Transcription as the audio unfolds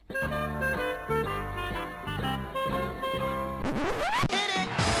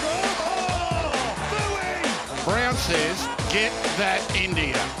says, get that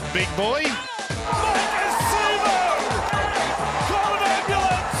India. Big boy. Call an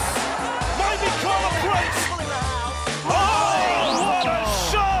ambulance! Maybe call a police! Oh, what a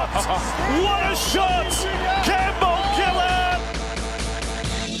shot! What a shot! Campbell Gillard!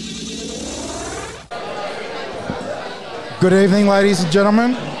 Good evening, ladies and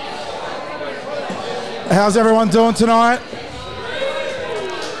gentlemen. How's everyone doing tonight?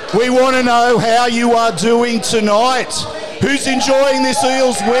 We want to know how you are doing tonight. Who's enjoying this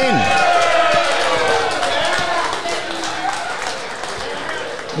Eels win?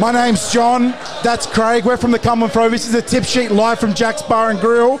 My name's John. That's Craig. We're from the Cumberland Pro. This is a tip sheet live from Jack's Bar and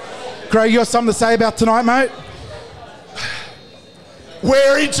Grill. Craig, you got something to say about tonight, mate?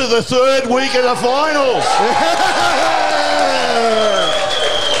 We're into the third week of the finals.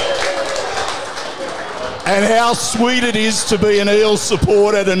 And how sweet it is to be an Eels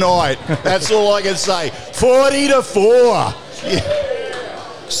supporter tonight. That's all I can say. 40-4. Yeah.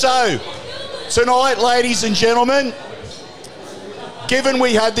 So, tonight, ladies and gentlemen, given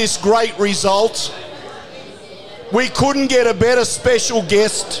we had this great result, we couldn't get a better special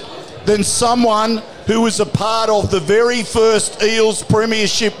guest than someone who was a part of the very first Eels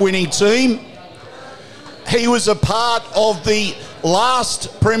premiership winning team. He was a part of the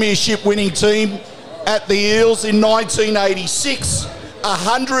last premiership winning team at the Eels in 1986,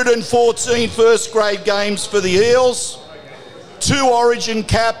 114 first grade games for the Eels, 2 Origin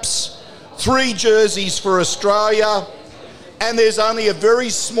caps, 3 jerseys for Australia, and there's only a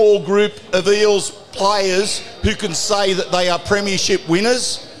very small group of Eels players who can say that they are premiership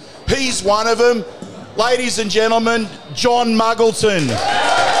winners. He's one of them. Ladies and gentlemen, John Muggleton.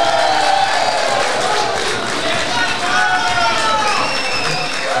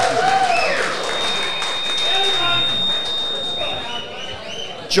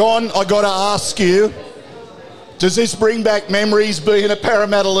 John, I got to ask you, does this bring back memories being a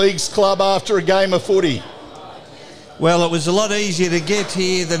Parramatta Leagues club after a game of footy? Well, it was a lot easier to get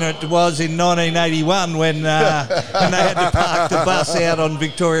here than it was in 1981 when they had to park the bus out on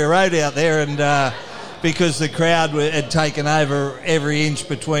Victoria Road out there, and because the crowd had taken over every inch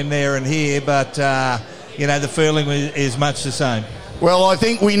between there and here, but, the feeling is much the same. Well, I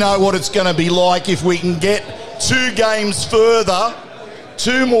think we know what it's going to be like if we can get 2 games further,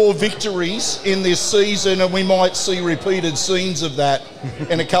 2 more victories in this season, and we might see repeated scenes of that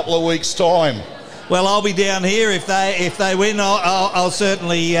in a couple of weeks' time. Well, I'll be down here if they win. I'll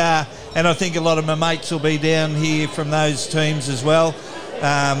certainly, and I think a lot of my mates will be down here from those teams as well,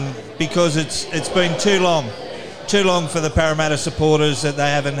 because it's been too long for the Parramatta supporters that they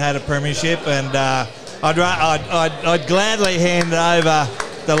haven't had a premiership, and I'd gladly hand over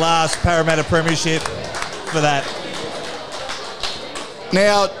the last Parramatta premiership for that.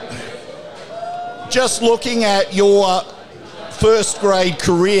 Now, Just looking at your first grade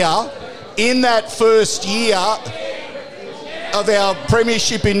career, in that first year of our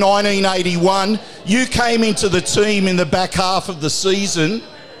premiership in 1981, you came into the team in the back half of the season.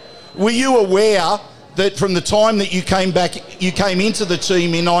 Were you aware that from the time that you came into the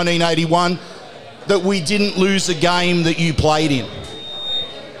team in 1981, that we didn't lose a game that you played in?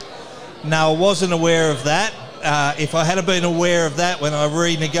 No, I wasn't aware of that. If I had been aware of that when I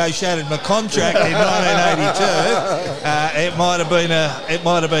renegotiated my contract in 1982, it might have been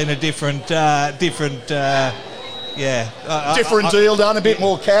a different different deal done, a bit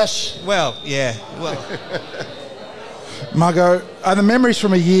more cash. Well, yeah. Well, Muggo, are the memories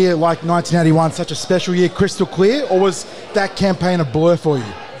from a year like 1981 such a special year crystal clear, or was that campaign a blur for you?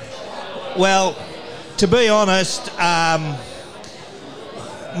 Well, to be honest,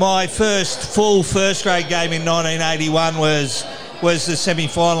 my first full first grade game in 1981 was the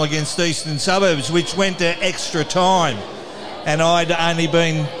semi-final against Eastern Suburbs, which went to extra time, and I'd only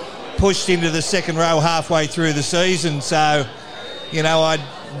been pushed into the second row halfway through the season, so I'd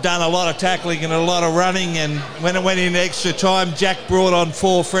done a lot of tackling and a lot of running, and when it went into extra time, Jack brought on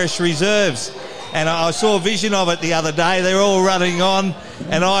 4 fresh reserves, and I saw a vision of it the other day. They're all running on,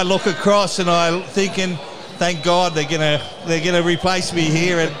 and I look across and I'm thinking, thank God they're gonna replace me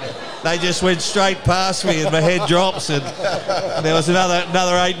here, and they just went straight past me, and my head drops, and there was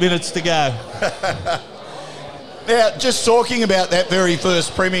another 8 minutes to go. Now, just talking about that very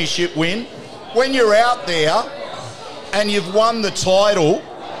first premiership win, when you're out there and you've won the title,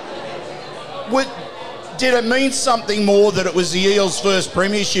 did it mean something more that it was the Eels' first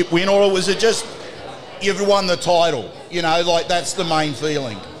premiership win, or was it just you've won the title? Like that's the main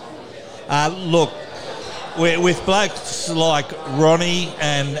feeling. Look, with blokes like Ronnie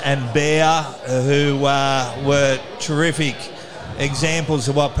and Bear, who were terrific examples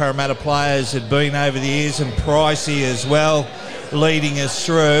of what Parramatta players had been over the years, and Pricey as well, leading us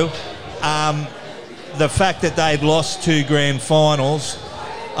through. The fact that they'd lost 2 grand finals,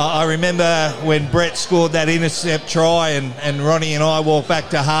 I remember when Brett scored that intercept try and Ronnie and I walked back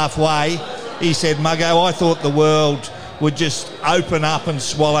to halfway, he said, "Muggo, I thought the world would just open up and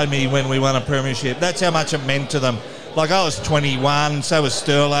swallow me when we won a premiership." That's how much it meant to them. Like, I was 21, so was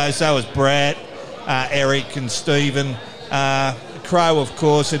Sterlo, so was Brett, Eric and Stephen. Crow, of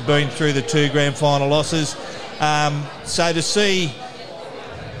course, had been through the 2 grand final losses. So to see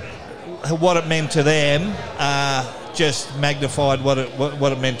what it meant to them just magnified what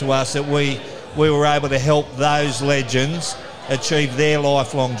it meant to us, that we were able to help those legends achieve their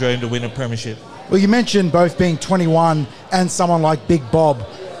lifelong dream to win a premiership. Well, you mentioned both being 21 and someone like Big Bob.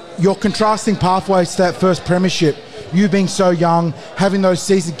 Your contrasting pathways to that first premiership, you being so young, having those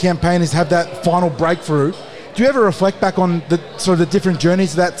seasoned campaigners have that final breakthrough. Do you ever reflect back on the sort of the different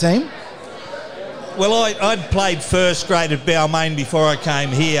journeys of that team? Well, I'd played first grade at Balmain before I came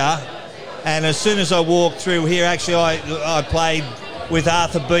here, and as soon as I walked through here, actually I played with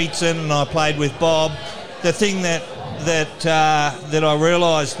Arthur Beetson and I played with Bob. The thing that I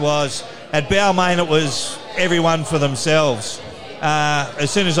realised was at Balmain it was everyone for themselves.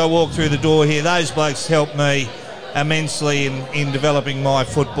 As soon as I walked through the door here, those blokes helped me immensely in developing my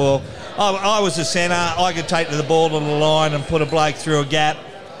football. I was a centre. I could take the ball to the line and put a bloke through a gap,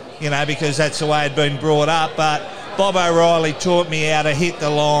 because that's the way I'd been brought up. But Bob O'Reilly taught me how to hit the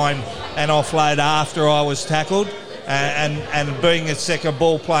line and offload after I was tackled. And being a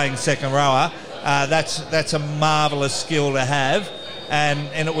ball-playing second rower, that's a marvellous skill to have.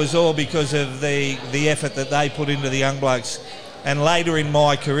 And it was all because of the effort that they put into the young blokes. And later in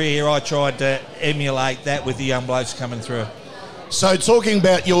my career, I tried to emulate that with the young blokes coming through. So talking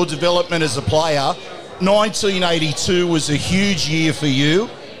about your development as a player, 1982 was a huge year for you.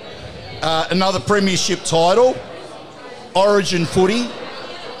 Another premiership title, Origin footy,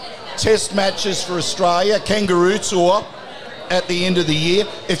 test matches for Australia, Kangaroo Tour at the end of the year.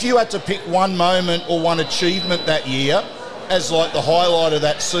 If you had to pick one moment or one achievement that year as like the highlight of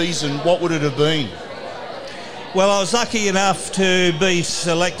that season, what would it have been? Well, I was lucky enough to be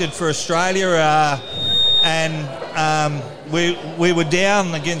selected for Australia, and we were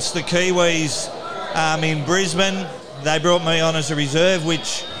down against the Kiwis in Brisbane. They brought me on as a reserve,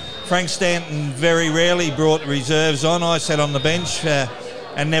 which Frank Stanton very rarely brought reserves on. I sat on the bench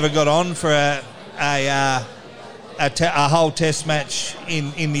and never got on for a whole test match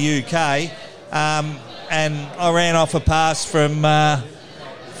in the UK. And I ran off a pass from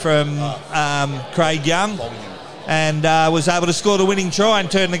Craig Young and was able to score the winning try and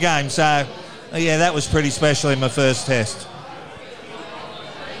turn the game. So, yeah, that was pretty special in my first test.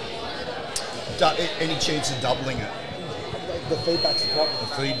 Any chance of doubling it? The feedback's the problem.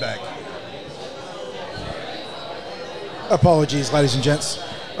 The feedback. Apologies, ladies and gents.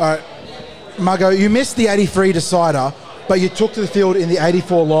 All right, Muggo, you missed the 83 decider, but you took to the field in the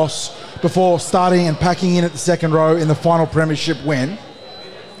 84 loss before starting and packing in at the second row in the final premiership win.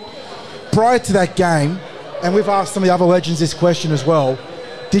 Prior to that game, and we've asked some of the other legends this question as well,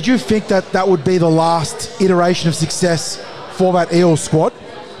 did you think that would be the last iteration of success for that Eels squad?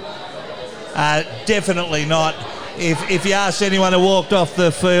 Definitely not. If you asked anyone who walked off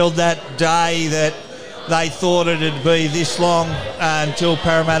the field that day that they thought it'd be this long until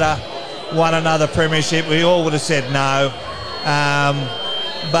Parramatta won another premiership, we all would have said no.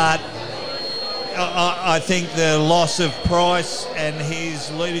 But I think the loss of Price and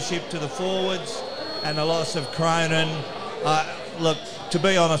his leadership to the forwards and the loss of Cronin, look, to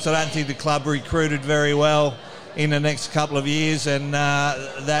be honest, I don't think the club recruited very well in the next couple of years, and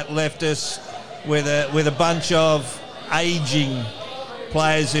that left us with a bunch of ageing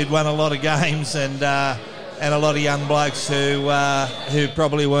players who'd won a lot of games and a lot of young blokes who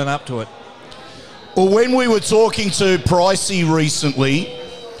probably weren't up to it. Well, when we were talking to Pricey recently,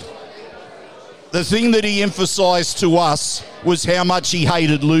 the thing that he emphasised to us was how much he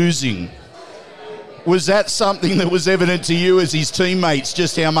hated losing. Was that something that was evident to you as his teammates,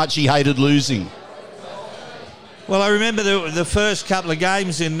 just how much he hated losing? Well, I remember the first couple of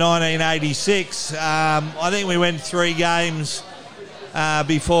games in 1986. I think we went 3 games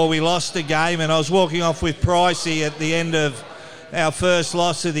before we lost the game, and I was walking off with Pricey at the end of our first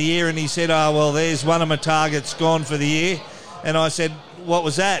loss of the year, and he said, "Oh, well, there's one of my targets gone for the year." And I said, "What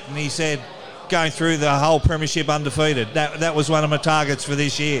was that?" And he said, "Going through the whole premiership undefeated. That was one of my targets for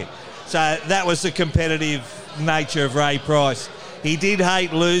this year." So that was the competitive nature of Ray Price. He did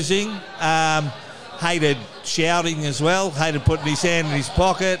hate losing, hated shouting as well, hated putting his hand in his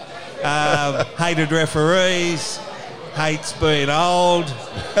pocket, hated referees. hates being old,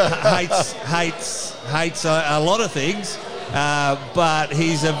 hates a lot of things, but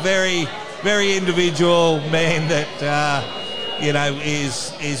he's a very, very individual man that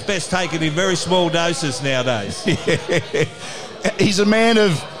is best taken in very small doses nowadays. He's a man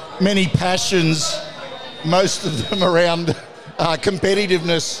of many passions, most of them around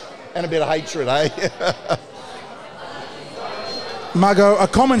competitiveness and a bit of hatred, eh? Margo, a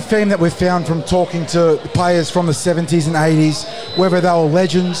common theme that we've found from talking to players from the 70s and 80s, whether they were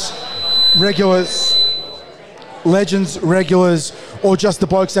legends, regulars, or just the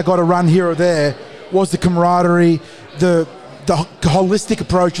blokes that got a run here or there, was the camaraderie, the holistic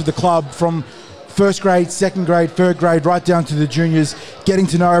approach of the club from first grade, second grade, third grade, right down to the juniors, getting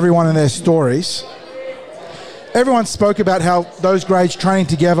to know everyone and their stories. Everyone spoke about how those grades training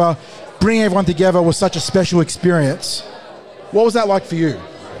together, bringing everyone together was such a special experience. What was that like for you?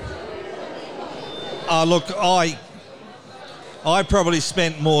 Look, I probably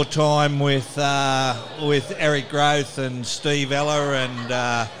spent more time with Eric Groth and Steve Eller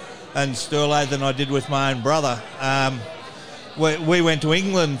and Sturlo than I did with my own brother. We went to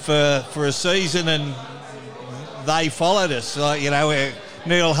England for a season and they followed us.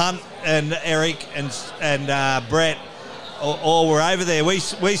 Neil Hunt and Eric and Brett all were over there. We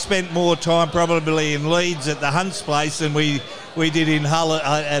spent more time probably in Leeds at the Hunt's place than we did in Hull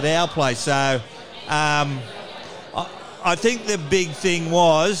at our place. So I think the big thing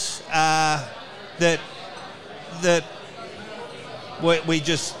was that we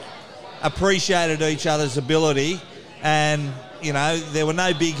just appreciated each other's ability, and there were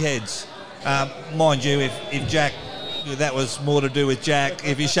no big heads. Mind you, if Jack, that was more to do with Jack.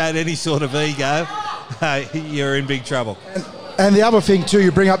 If you showed any sort of ego, you're in big trouble. And the other thing too,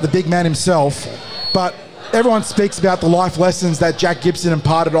 you bring up the big man himself, but everyone speaks about the life lessons that Jack Gibson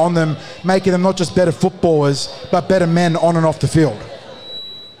imparted on them, making them not just better footballers, but better men on and off the field.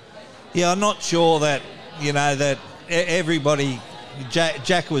 Yeah, I'm not sure that, that everybody,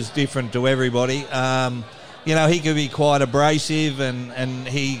 Jack was different to everybody. He could be quite abrasive and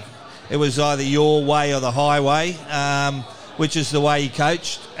it was either your way or the highway, which is the way he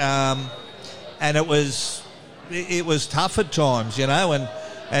coached. And it was tough at times,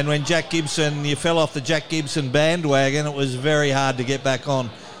 and when Jack Gibson, you fell off the Jack Gibson bandwagon, it was very hard to get back on.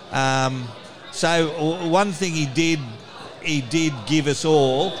 So one thing he did give us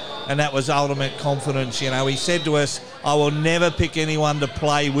all, and that was ultimate confidence. He said to us, I will never pick anyone to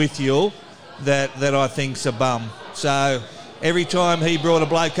play with you that I think's a bum. So every time he brought a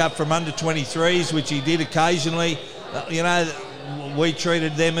bloke up from under 23s, which he did occasionally, we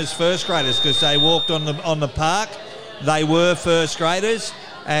treated them as first graders because they walked on the park. They were first graders,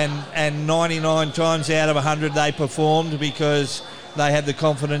 and 99 times out of 100 they performed because they had the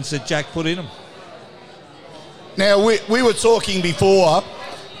confidence that Jack put in them. Now, we were talking before,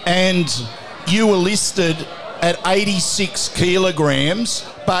 and you were listed at 86 kilograms,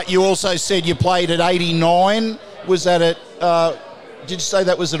 but you also said you played at 89. Was that did you say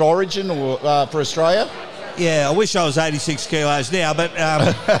that was at Origin or for Australia? Yeah, I wish I was 86 kilos now, but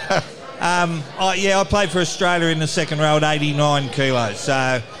I played for Australia in the second row at 89 kilos,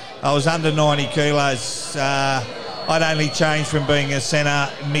 so I was under 90 kilos. I'd only changed from being a centre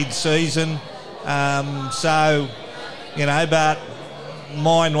mid-season, but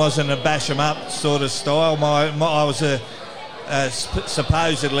mine wasn't a bash 'em up sort of style. I was a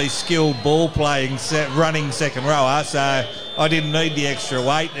supposedly skilled ball playing, running second rower, so I didn't need the extra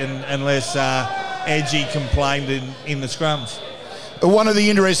weight unless Edgy complained in the scrums. One of the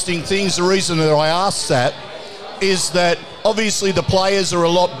interesting things, the reason that I asked that, is that obviously the players are a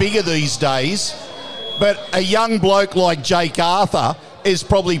lot bigger these days, but a young bloke like Jake Arthur is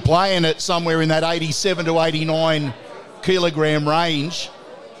probably playing at somewhere in that 87 to 89 kilogram range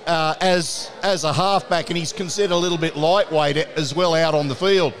as a halfback, and he's considered a little bit lightweight as well out on the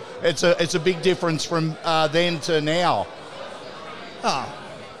field. It's a big difference from then to now. Oh,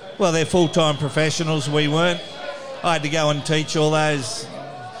 well, they're full-time professionals. We weren't. I had to go and teach all those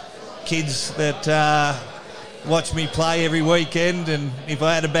kids that watch me play every weekend, and if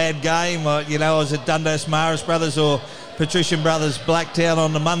I had a bad game, I was at Dundas Maris Brothers or Patrician Brothers Blacktown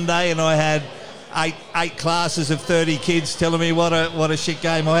on the Monday, and I had eight classes of 30 kids telling me what a shit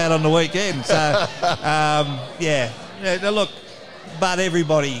game I had on the weekend. So, look, but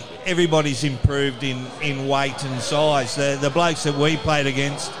everybody's improved in weight and size. The blokes that we played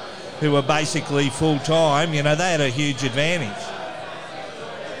against, who were basically full-time, they had a huge advantage.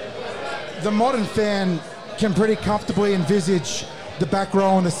 The modern fan can pretty comfortably envisage the back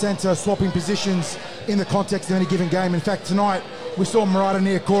row and the centre swapping positions in the context of any given game. In fact, tonight we saw Murata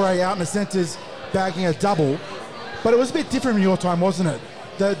Niokore out in the centres bagging a double. But it was a bit different in your time, wasn't it?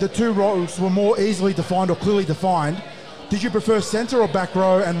 The two roles were more easily defined or clearly defined. Did you prefer centre or back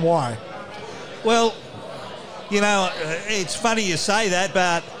row, and why? Well, it's funny you say that,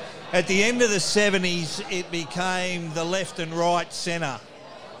 but at the end of the 70s, it became the left and right centre.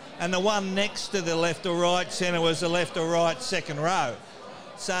 And the one next to the left or right centre was the left or right second row.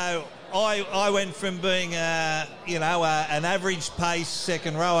 So I went from being an average pace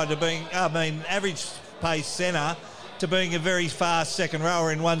second rower to being, average pace centre to being a very fast second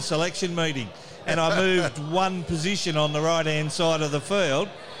rower in one selection meeting. And I moved one position on the right-hand side of the field.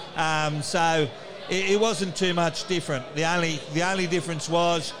 So it wasn't too much different. The only difference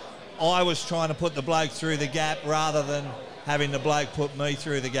was I was trying to put the bloke through the gap rather than having the bloke put me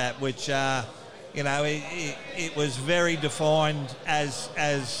through the gap, which, it was very defined as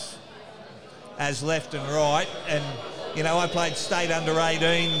left and right. And, I played state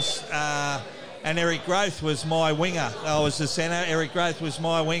under-18s, and Eric Growth was my winger. I was the centre, Eric Growth was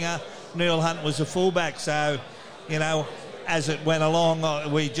my winger, Neil Hunt was a fullback. So, as it went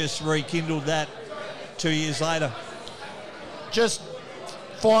along, we just rekindled that 2 years later. Just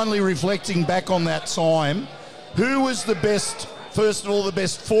finally reflecting back on that time, who was the best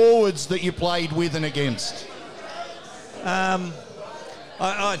forwards that you played with and against? I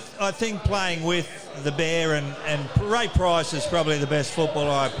think playing with the Bear and Ray Price is probably the best footballer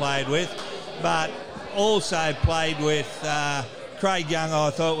I played with, but also played with Craig Young. I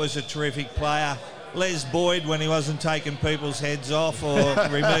thought was a terrific player. Les Boyd, when he wasn't taking people's heads off or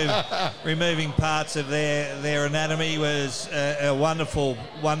removing parts of their anatomy, was a wonderful,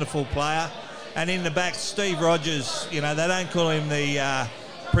 wonderful player. And in the back, Steve Rogers, they don't call him the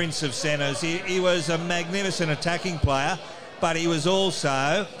Prince of Centres. He was a magnificent attacking player, but he was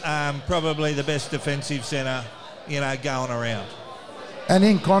also probably the best defensive centre, going around. And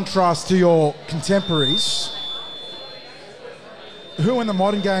in contrast to your contemporaries, who in the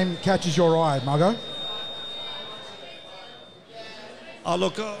modern game catches your eye, Margo? Oh,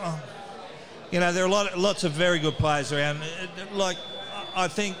 look, there are lots of very good players around. I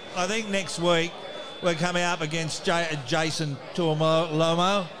think next week we're coming up against Jason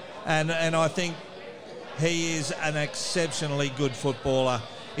Tuamolomo, and I think he is an exceptionally good footballer.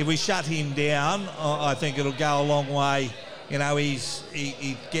 If we shut him down, I think it'll go a long way. He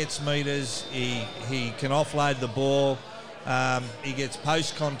gets metres, he can offload the ball, he gets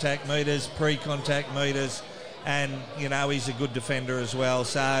post-contact metres, pre-contact metres, and he's a good defender as well.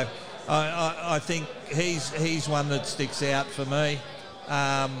 So I think he's one that sticks out for me.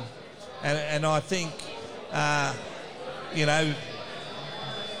 And I think,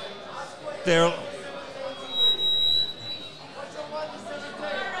 there.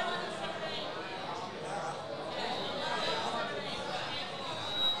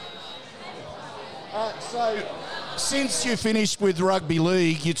 So, since you finished with rugby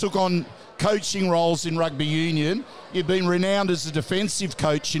league, you took on coaching roles in rugby union. You've been renowned as a defensive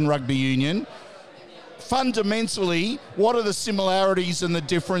coach in rugby union. Fundamentally, what are the similarities and the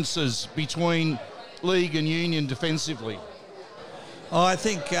differences between league and union defensively? I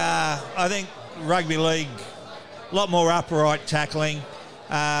think rugby league, a lot more upright tackling.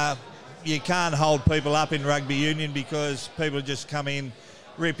 You can't hold people up in rugby union because people just come in,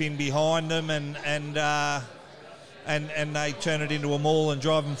 rip in behind them, and they turn it into a maul and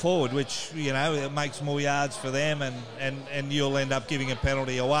drive them forward, which it makes more yards for them, and you'll end up giving a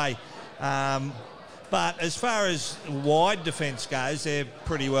penalty away. But as far as wide defence goes, they're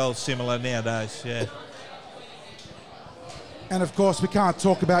pretty well similar nowadays, yeah. And of course, we can't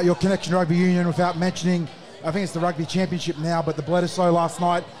talk about your connection to rugby union without mentioning, I think it's the rugby championship now, but the Bledisloe last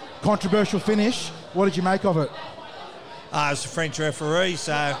night, controversial finish. What did you make of it? It was a French referee,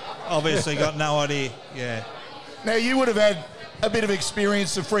 so obviously got no idea, yeah. Now, you would have had a bit of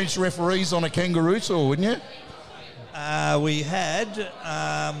experience of French referees on a kangaroo tour, wouldn't you? We had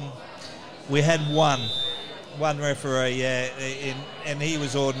one referee, yeah, and he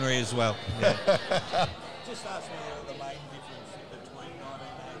was ordinary as well. Yeah. Just ask me the main difference between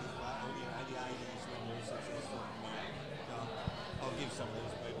 1981 and the 80s when we were successful. I'll give some of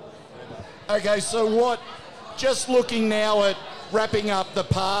these people. Okay, so just looking now at wrapping up the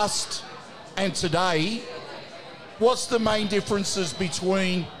past and today, what's the main differences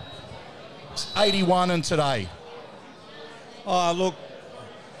between 81 and today? Oh, look,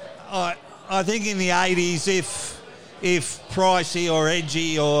 I think in the 80s, if Pricey or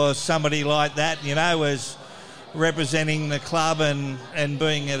Edgy or somebody like that, was representing the club and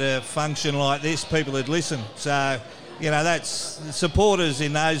being at a function like this, people would listen. So, that's supporters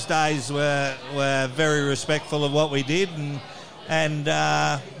in those days were very respectful of what we did and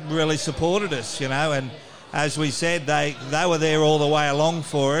really supported us, and as we said, they were there all the way along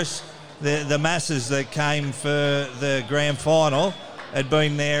for us. The masses that came for the grand final had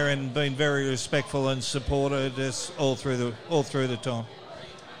been there and been very respectful and supported us all through the time.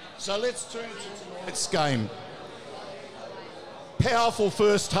 So let's turn to tonight's game. Powerful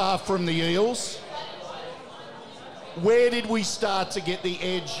first half from the Eels. Where did we start to get the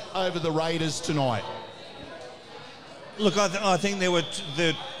edge over the Raiders tonight? Look, I think there were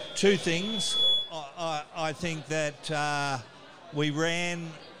two things. I think that we ran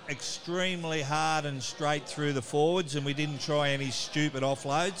extremely hard and straight through the forwards, and we didn't try any stupid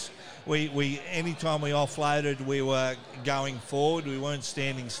offloads. We anytime we offloaded, we were going forward. We weren't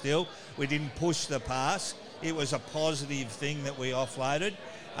standing still. We didn't push the pass. It was a positive thing that we offloaded,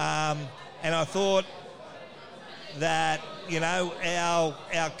 and I thought that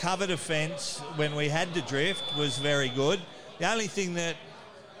our cover defence when we had to drift was very good. The only thing that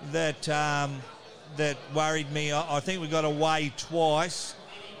worried me, I think we got away twice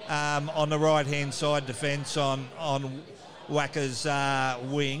on the right hand side defence on Wacker's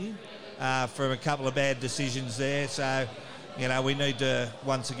wing for a couple of bad decisions there. So we need to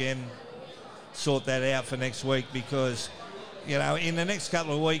once again sort that out for next week, because in the next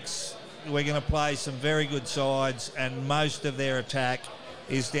couple of weeks we're going to play some very good sides, and most of their attack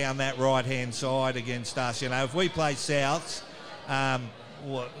is down that right-hand side against us. If we play Souths,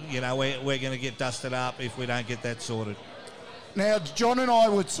 we're going to get dusted up if we don't get that sorted. Now, John and I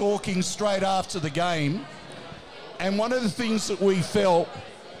were talking straight after the game, and one of the things that we felt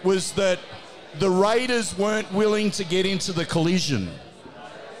was that the Raiders weren't willing to get into the collision.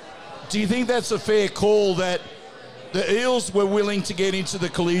 Do you think that's a fair call, that the Eels were willing to get into the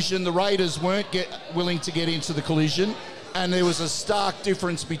collision, the Raiders weren't willing to get into the collision, and there was a stark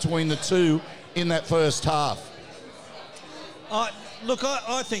difference between the two in that first half? I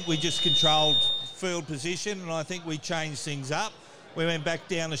think we just controlled field position, and I think we changed things up. We went back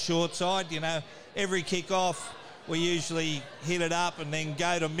down the short side. Every kick-off we usually hit it up and then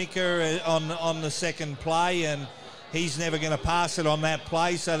go to Mika on the second play, and he's never going to pass it on that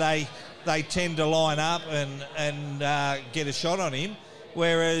play, so they tend to line up and get a shot on him.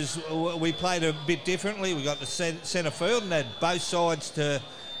 Whereas we played a bit differently. We got the centre field and had both sides to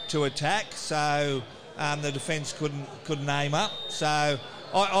attack, so the defence couldn't aim up. So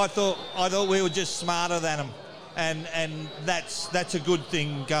I thought we were just smarter than them, and that's a good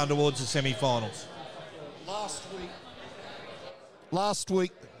thing going towards the semi-finals. Last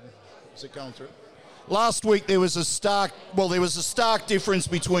week, is it going through? Last week there was a stark difference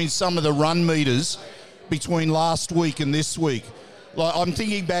between some of the run meters between last week and this week. Like, I'm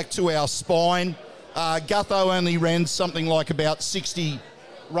thinking back to our spine. Gutho only ran something like about 60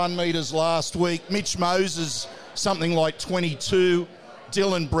 run meters last week. Mitch Moses something like 22.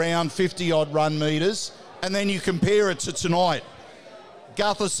 Dylan Brown 50-odd run meters. And then you compare it to tonight.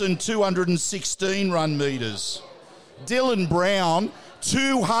 Gutherson 216 run meters. Dylan Brown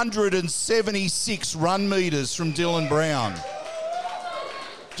 276 run meters from Dylan Brown.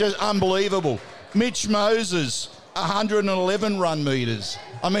 Just unbelievable. Mitch Moses, 111 run meters.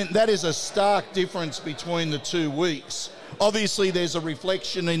 I mean, that is a stark difference between the 2 weeks. Obviously, there's a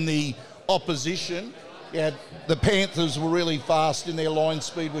reflection in the opposition. Yeah, the Panthers were really fast in their line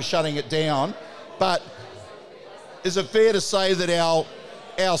speed, were shutting it down. But is it fair to say that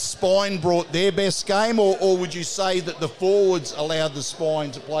our spine brought their best game, or would you say that the forwards allowed the spine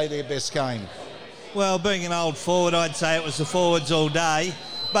to play their best game? Well, being an old forward, I'd say it was the forwards all day.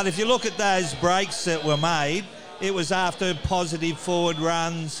 But if you look at those breaks that were made, it was after positive forward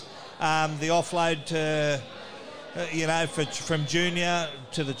runs, the offload to, from Junior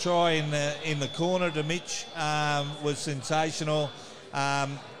to the try in the corner to Mitch was sensational.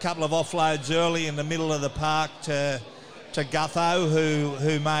 Couple of offloads early in the middle of the park to Gutho,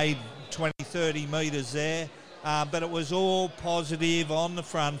 who made 20, 30 metres there. But it was all positive on the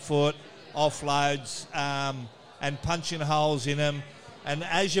front foot, offloads, and punching holes in them. And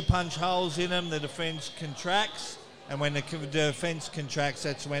as you punch holes in them, the defence contracts. And when the defence contracts,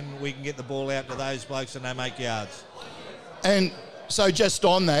 that's when we can get the ball out to those blokes and they make yards. And so just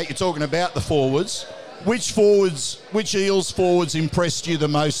on that, you're talking about the forwards. Which Eels forwards impressed you the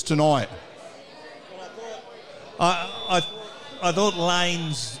most tonight? I thought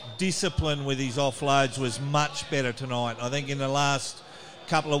Lane's discipline with his offloads was much better tonight. I think in the last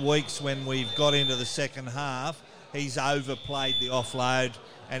couple of weeks when we've got into the second half, he's overplayed the offload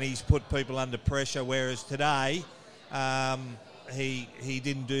and he's put people under pressure, whereas today he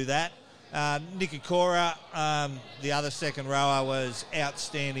didn't do that. Nikokora, the other second rower, was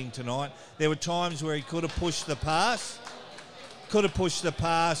outstanding tonight. There were times where he could have pushed the pass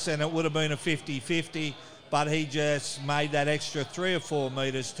and it would have been a 50-50, but he just made that extra 3 or 4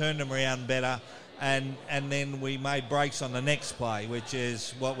 metres, turned them around better, and then we made breaks on the next play, which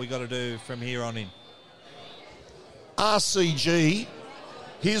is what we got to do from here on in. RCG,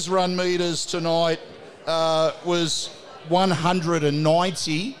 his run metres tonight was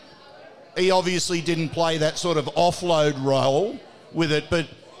 190. He obviously didn't play that sort of offload role with it, but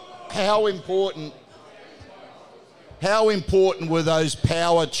how important were those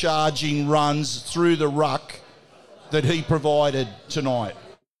power charging runs through the ruck that he provided tonight?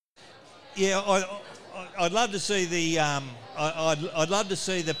 Yeah, I'd love to see the I'd love to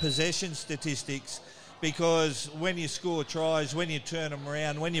see the possession statistics, because when you score tries, when you turn them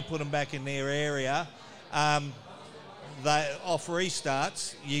around, when you put them back in their area, they off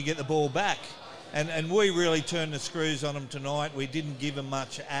restarts, you get the ball back, and we really turned the screws on them tonight. We didn't give them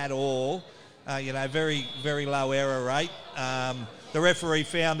much at all. Very, very low error rate. The referee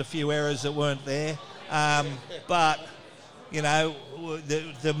found a few errors that weren't there. But,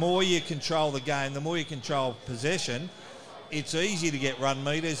 the more you control the game, the more you control possession, it's easy to get run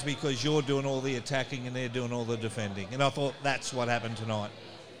meters because you're doing all the attacking and they're doing all the defending. And I thought that's what happened tonight.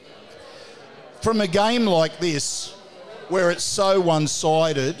 From a game like this, where it's so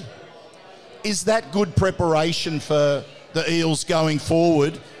one-sided, is that good preparation for the Eels going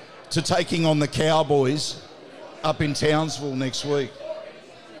forward to taking on the Cowboys up in Townsville next week?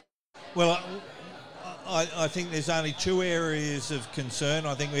 Well, I think there's only 2 areas of concern.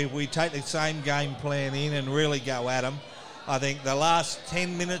 I think if we take the same game plan in and really go at them, I think the last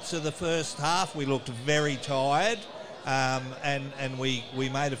 10 minutes of the first half we looked very tired, and we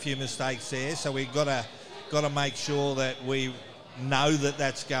made a few mistakes there. So we've got to make sure that we know that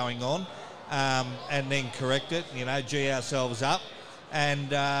that's going on, and then correct it. Gee ourselves up. And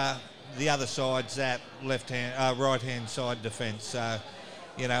the other side's that right-hand side defence. So,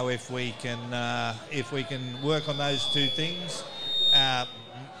 if we can work on those 2 things,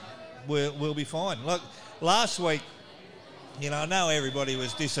 we'll be fine. Look, last week, I know everybody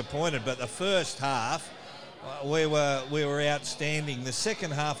was disappointed, but the first half we were outstanding. The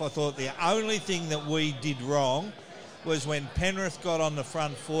second half, I thought the only thing that we did wrong was when Penrith got on the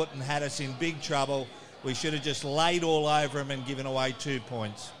front foot and had us in big trouble. We should have just laid all over them and given away 2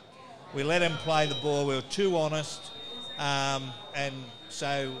 points. We let them play the ball. We were too honest. And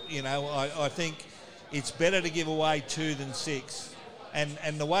so, I think it's better to give away 2 than 6.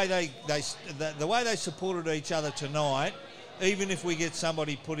 And the way they supported each other tonight, even if we get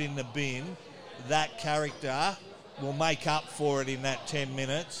somebody put in the bin, that character will make up for it in that 10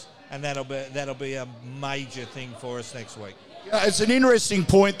 minutes, and that'll be a major thing for us next week. It's an interesting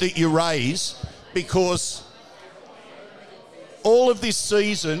point that you raise, because all of this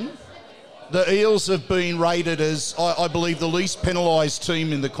season, the Eels have been rated as, I believe, the least penalised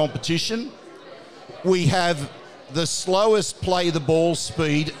team in the competition. We have the slowest play the ball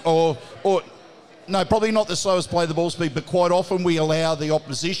speed, or no, probably not the slowest play the ball speed, but quite often we allow the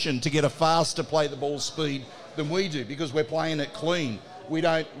opposition to get a faster play the ball speed than we do, because we're playing it clean. We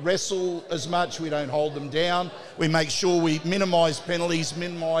don't wrestle as much, we don't hold them down. We make sure we minimise penalties,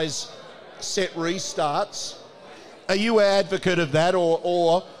 minimise set restarts. Are you an advocate of that,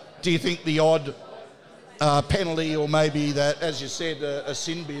 or do you think the odd penalty, or maybe that, as you said, a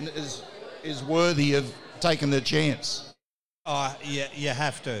sin bin is worthy of taking the chance? Oh, yeah, you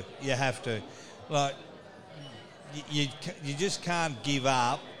have to. Like, you just can't give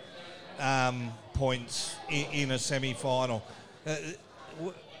up points in a semi-final.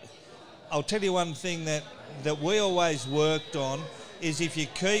 I'll tell you one thing that we always worked on is, if you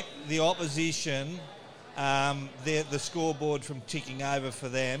keep the opposition, the scoreboard from ticking over for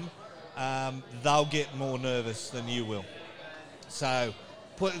them, they'll get more nervous than you will. So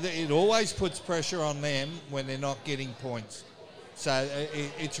it always puts pressure on them when they're not getting points. So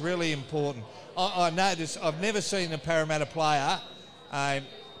it's really important. I noticed, I've never seen a Parramatta player, and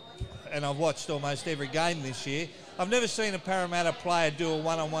I've watched almost every game this year, I've never seen a Parramatta player do a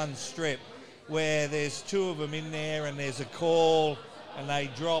one-on-one strip where there's 2 of them in there and there's a call and they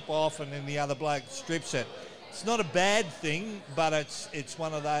drop off and then the other bloke strips it. It's not a bad thing, but it's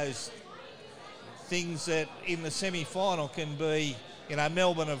one of those things that in the semi-final can be,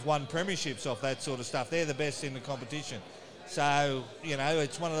 Melbourne have won premierships off that sort of stuff. They're the best in the competition. So,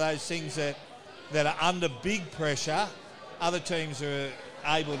 it's one of those things that are under big pressure, other teams are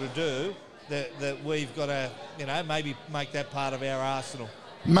able to do, that we've got to, maybe make that part of our arsenal.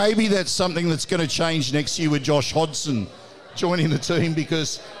 Maybe that's something that's going to change next year with Josh Hodgson joining the team,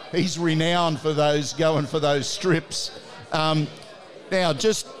 because he's renowned for going for those strips. Now,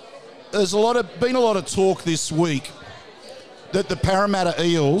 there's been a lot of talk this week that the Parramatta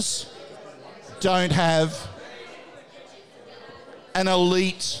Eels don't have an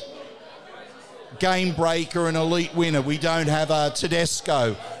elite game breaker, an elite winner. We don't have a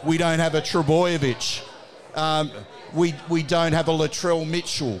Tedesco. We don't have a Trebojevic. We don't have a Latrell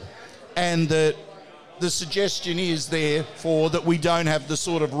Mitchell. And the suggestion is, therefore, that we don't have the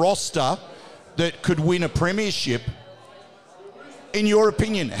sort of roster that could win a premiership. In your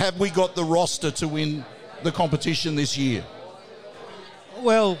opinion, have we got the roster to win the competition this year?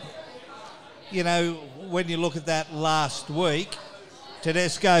 Well, you know, when you look at that last week,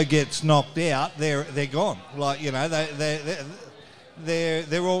 Tedesco gets knocked out. They're gone. Like, you know,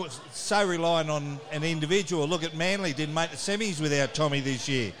 they're all so reliant on an individual. Look at Manly, didn't make the semis without Tommy this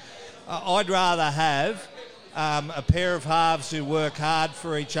year. I'd rather have a pair of halves who work hard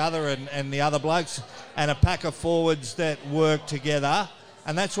for each other and the other blokes, and a pack of forwards that work together,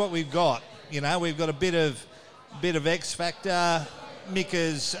 and that's what we've got. You know, we've got a bit of X factor.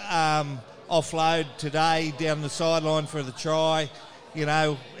 Mika's offload today down the sideline for the try. You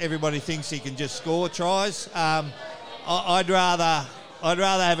know, everybody thinks he can just score tries. I'd rather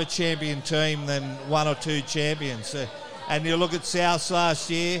have a champion team than one or two champions. And you look at South last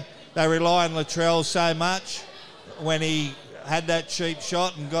year, they rely on Latrell so much. When he had that cheap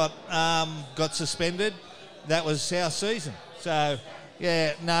shot and got suspended, that was South season. So,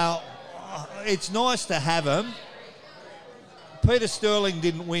 yeah, no, it's nice to have him. Peter Sterling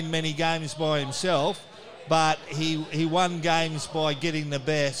didn't win many games by himself, but he won games by getting the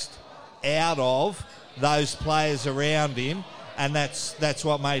best out of those players around him, and that's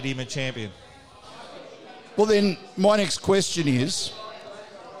what made him a champion. Well, then, my next question is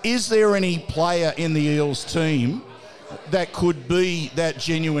there any player in the Eels team that could be that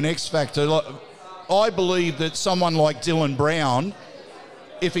genuine X factor? I believe that someone like Dylan Brown,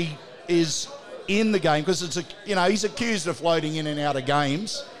 if he is in the game, because he's accused of floating in and out of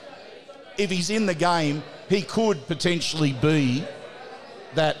games. If he's in the game, he could potentially be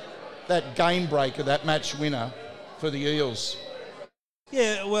that game breaker, that match winner for the Eels.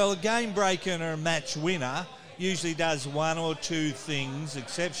 Yeah, well, a game breaker and a match winner usually does one or two things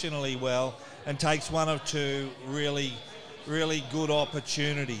exceptionally well and takes one or two really, really good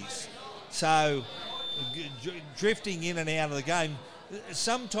opportunities. So drifting in and out of the game,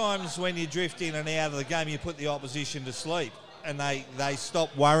 sometimes when you drift in and out of the game, you put the opposition to sleep and they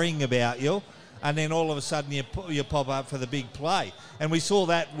stop worrying about you, and then all of a sudden you pop up for the big play. And we saw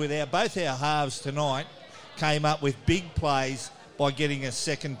that with both our halves tonight came up with big plays by getting a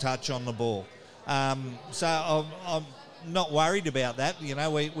second touch on the ball. So I'm not worried about that. You know,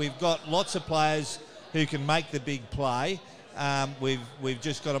 we've got lots of players who can make the big play. We've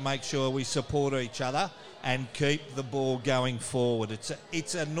just got to make sure we support each other and keep the ball going forward.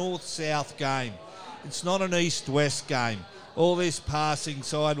 It's a north-south game. It's not an east-west game. All this passing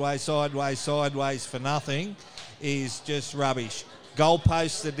sideways for nothing is just rubbish.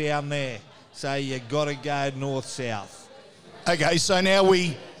 Goalposts are down there, so you got to go north-south. Okay, so now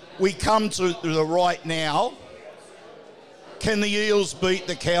we come to the right now. Can the Eels beat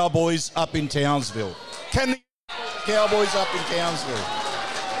the Cowboys up in Townsville? Can the Cowboys up in Townsville?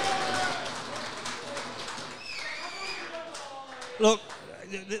 Look,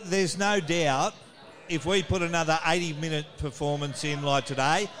 there's no doubt if we put another 80-minute performance in like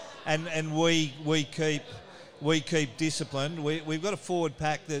today and we keep disciplined, we've got a forward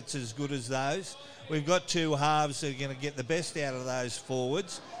pack that's as good as those. We've got two halves that are going to get the best out of those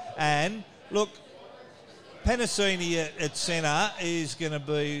forwards. And, look, Penasini at centre is going to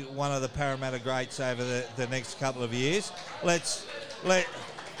be one of the Parramatta greats over the next couple of years.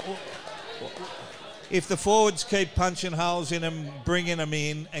 If the forwards keep punching holes in him, bringing him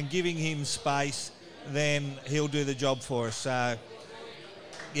in and giving him space, then he'll do the job for us. So,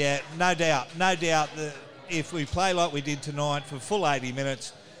 yeah, no doubt that if we play like we did tonight for full 80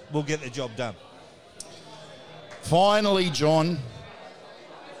 minutes, we'll get the job done. Finally, John,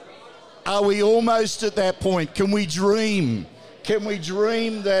 are we almost at that point? Can we dream? Can we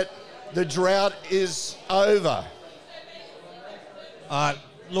dream that the drought is over?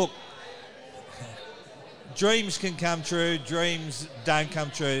 Look, dreams can come true, dreams don't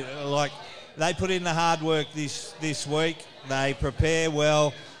come true. Like, they put in the hard work this week. They prepare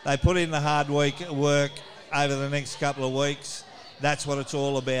well. They put in the hard work over the next couple of weeks. That's what it's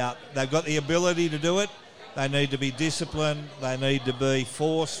all about. They've got the ability to do it. They need to be disciplined. They need to be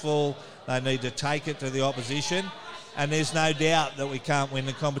forceful. They need to take it to the opposition. And there's no doubt that we can't win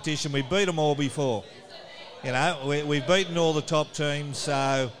the competition. We beat them all before. You know, we've beaten all the top teams,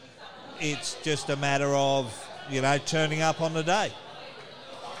 so it's just a matter of, you know, turning up on the day.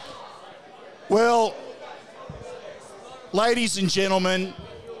 Well, ladies and gentlemen,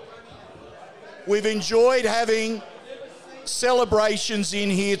 We've enjoyed having celebrations in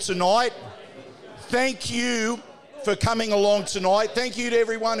here tonight. Thank you for coming along tonight. Thank you to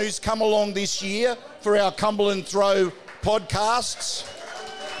everyone who's come along this year for our Cumberland Throw podcasts.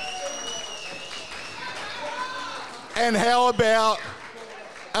 And how about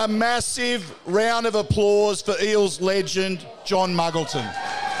a massive round of applause for Eels legend John Muggleton.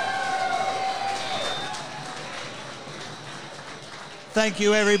 Thank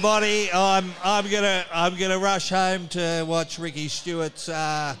you, everybody. I'm gonna rush home to watch Ricky Stewart's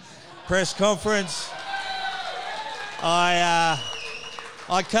press conference. I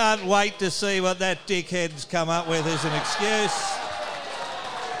can't wait to see what that dickhead's come up with as an excuse.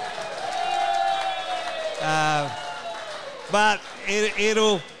 But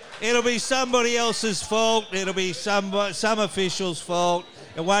it'll be somebody else's fault. It'll be some official's fault.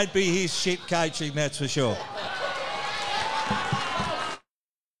 It won't be his shit coaching, that's for sure.